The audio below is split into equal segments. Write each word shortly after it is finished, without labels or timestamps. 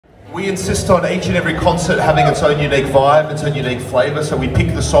We insist on each and every concert having its own unique vibe, its own unique flavour, so we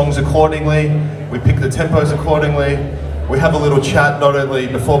pick the songs accordingly, we pick the tempos accordingly. We have a little chat not only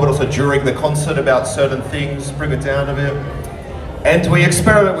before but also during the concert about certain things, bring it down a bit. And we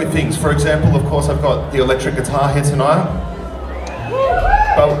experiment with things. For example, of course, I've got the electric guitar here tonight.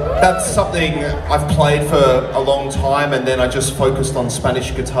 But that's something I've played for a long time, and then I just focused on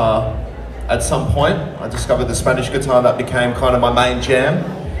Spanish guitar at some point. I discovered the Spanish guitar, that became kind of my main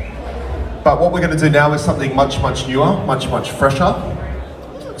jam. But what we're going to do now is something much, much newer, much, much fresher.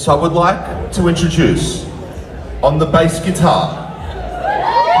 So I would like to introduce, on the bass guitar,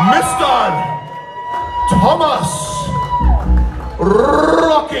 Mr. Thomas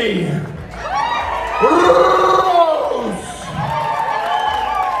Rocky Rose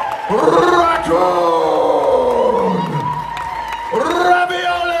Raccoon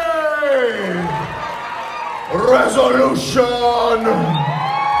Ravioli Resolution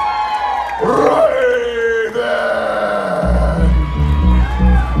Raven.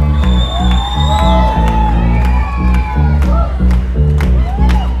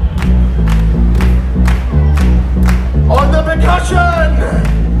 On the percussion,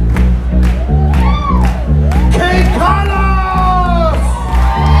 King Carlos!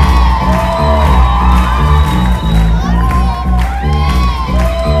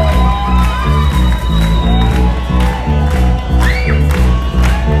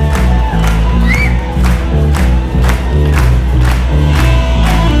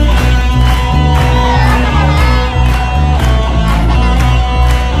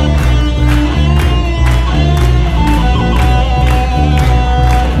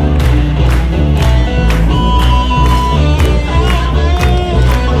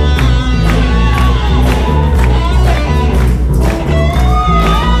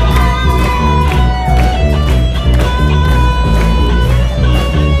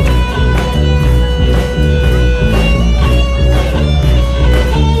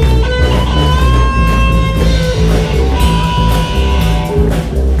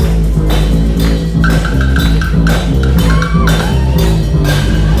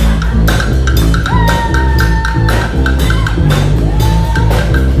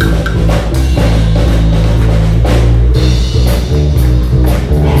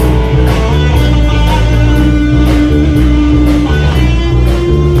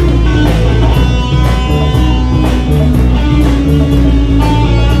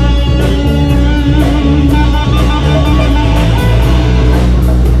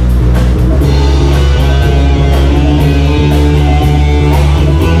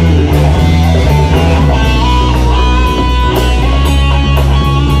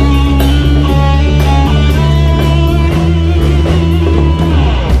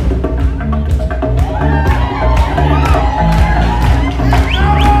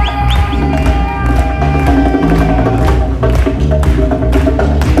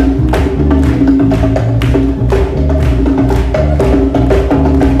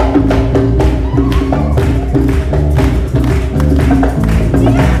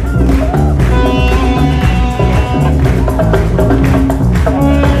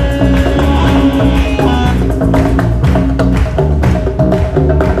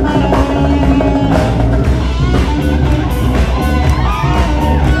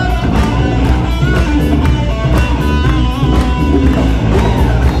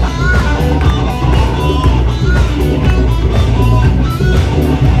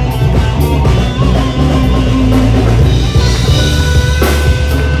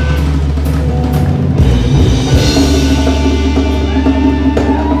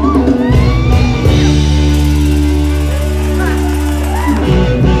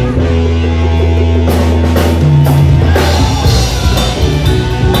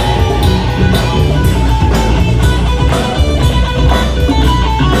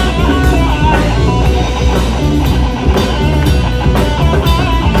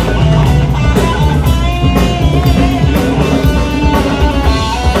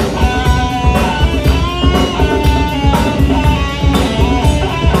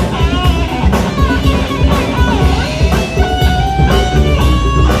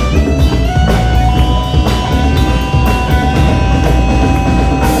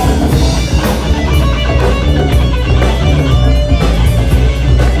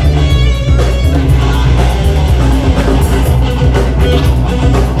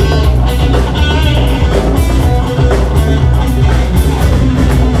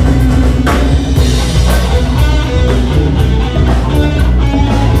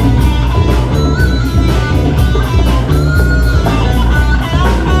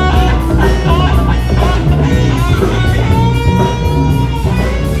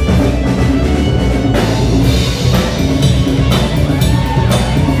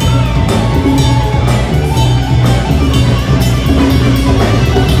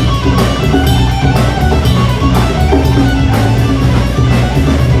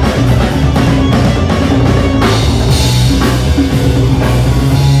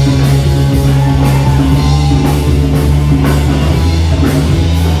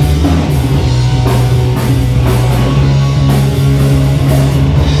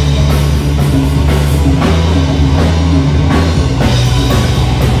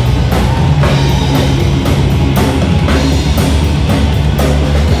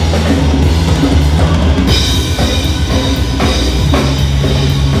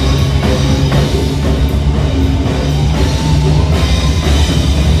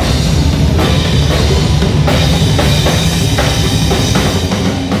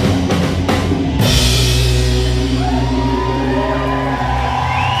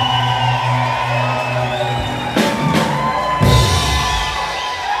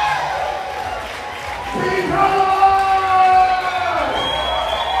 Kallidad!